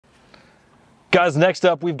Guys, next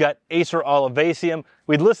up, we've got Acer olivaceum.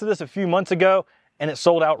 We'd listed this a few months ago and it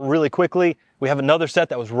sold out really quickly. We have another set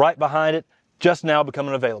that was right behind it, just now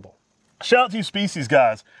becoming available. Shout out to you species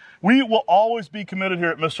guys. We will always be committed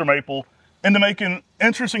here at MrMaple into making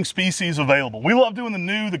interesting species available. We love doing the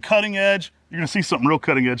new, the cutting edge. You're gonna see something real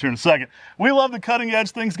cutting edge here in a second. We love the cutting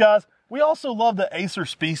edge things, guys. We also love the Acer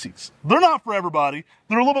species. They're not for everybody.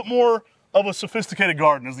 They're a little bit more of a sophisticated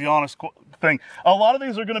garden is the honest thing. A lot of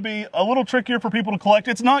these are gonna be a little trickier for people to collect.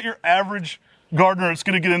 It's not your average gardener that's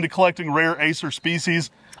gonna get into collecting rare Acer species,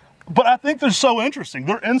 but I think they're so interesting.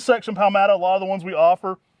 They're in section palmata, a lot of the ones we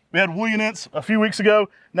offer. We had Williamnitz a few weeks ago.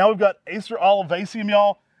 Now we've got Acer olivaceum,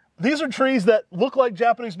 y'all. These are trees that look like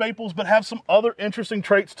Japanese maples, but have some other interesting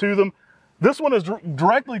traits to them. This one is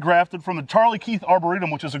directly grafted from the Charlie Keith Arboretum,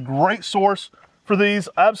 which is a great source for these.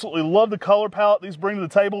 I absolutely love the color palette these bring to the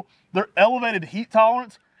table. They're elevated heat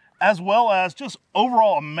tolerance, as well as just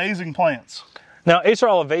overall amazing plants. Now, Acer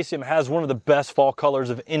olivaceum has one of the best fall colors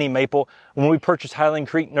of any maple. When we purchased Highland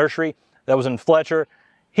Creek Nursery, that was in Fletcher,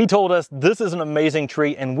 he told us this is an amazing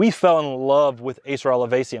tree, and we fell in love with Acer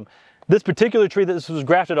olivaceum. This particular tree that this was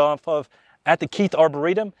grafted off of at the Keith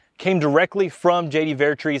Arboretum came directly from J.D.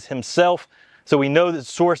 Vertrees himself, so we know that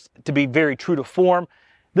it's sourced to be very true to form.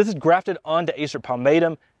 This is grafted onto Acer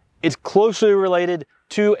palmatum. It's closely related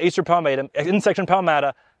to Acer palmatum, in section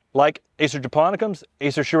palmata, like Acer japonicums,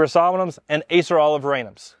 Acer shirasaminums, and Acer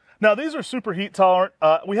olivaceums. Now these are super heat tolerant.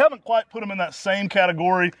 We haven't quite put them in that same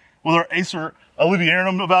category with our Acer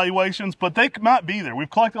olivaceum evaluations, but they might be there. We've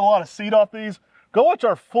collected a lot of seed off these. Go watch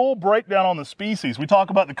our full breakdown on the species. We talk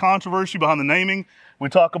about the controversy behind the naming. We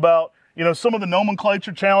talk about, some of the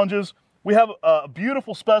nomenclature challenges. We have a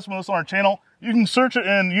beautiful specimen of this on our channel. You can search it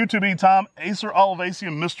in YouTube anytime, Acer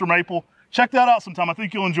olivaceum MrMaple. Check that out sometime. I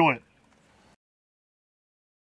think you'll enjoy it.